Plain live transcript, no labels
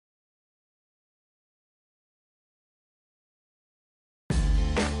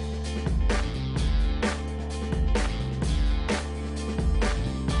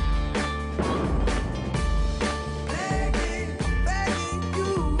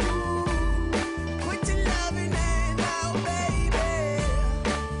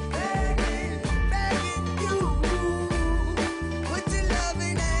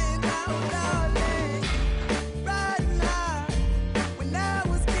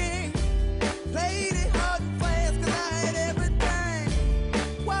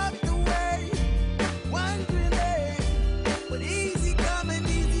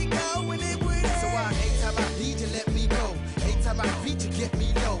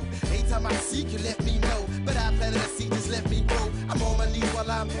might seek you, let me know. But I planted a seed, just let me grow. I'm on my knees while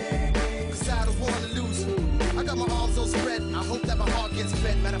I'm cause I don't wanna lose you. I got my arms so spread, I hope that my heart gets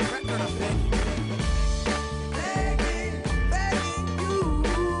fed. Matter of fact, when I'm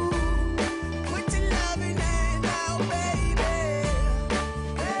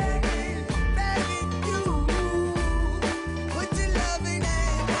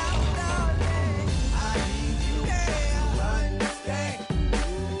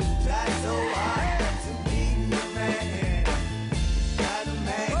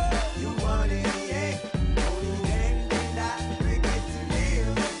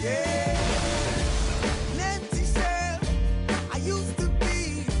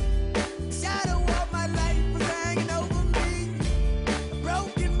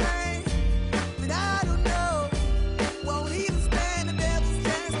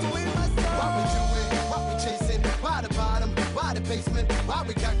why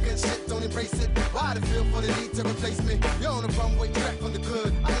we got good shit, don't embrace it. Why the feel for the need to replace me? You're on the runway track from the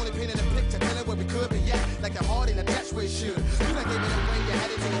good. I'm only painting a picture, telling where we could be at. Like a heart in a dash where it should. You done gave me the way you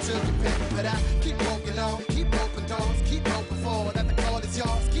had it till you took your pen. But I keep walking on, keep open doors, keep open forward. That the call is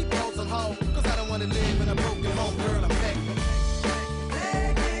yours, keep those on hold. Cause I don't wanna live